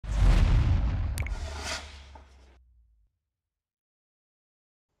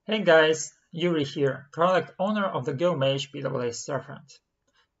Hey guys, Yuri here, product owner of the GoMage PWA Storefront.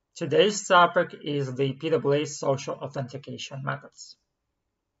 Today's topic is the PWA social authentication methods.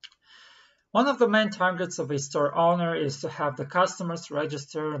 One of the main targets of a store owner is to have the customers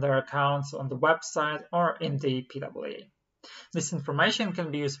register their accounts on the website or in the PWA. This information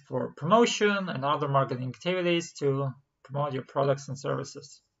can be used for promotion and other marketing activities to promote your products and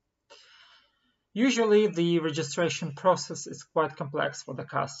services. Usually, the registration process is quite complex for the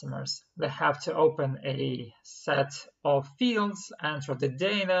customers. They have to open a set of fields, enter the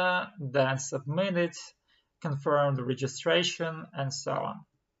data, then submit it, confirm the registration, and so on.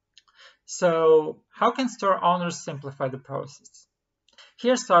 So, how can store owners simplify the process?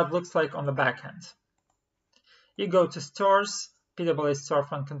 Here's how it looks like on the back end. You go to Stores, PWA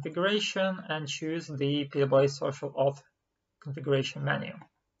Storefront Configuration, and choose the PWA Social Auth configuration menu.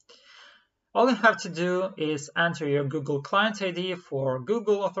 All you have to do is enter your Google Client ID for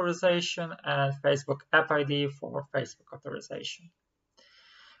Google authorization and Facebook App ID for Facebook authorization.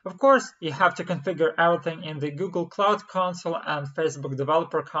 Of course, you have to configure everything in the Google Cloud Console and Facebook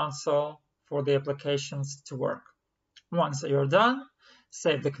Developer Console for the applications to work. Once you're done,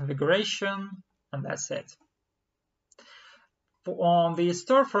 save the configuration, and that's it. On the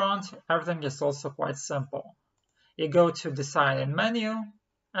storefront, everything is also quite simple. You go to the Sign In menu,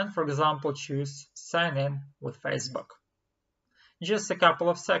 and for example choose Sign In with Facebook. Just a couple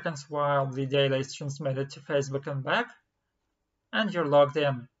of seconds while the data is transmitted to Facebook and back, and you're logged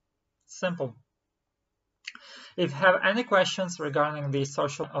in. Simple. If you have any questions regarding the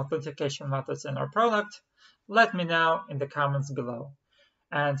social authentication methods in our product, let me know in the comments below.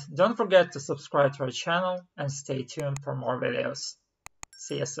 And don't forget to subscribe to our channel and stay tuned for more videos.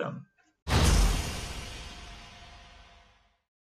 See you soon.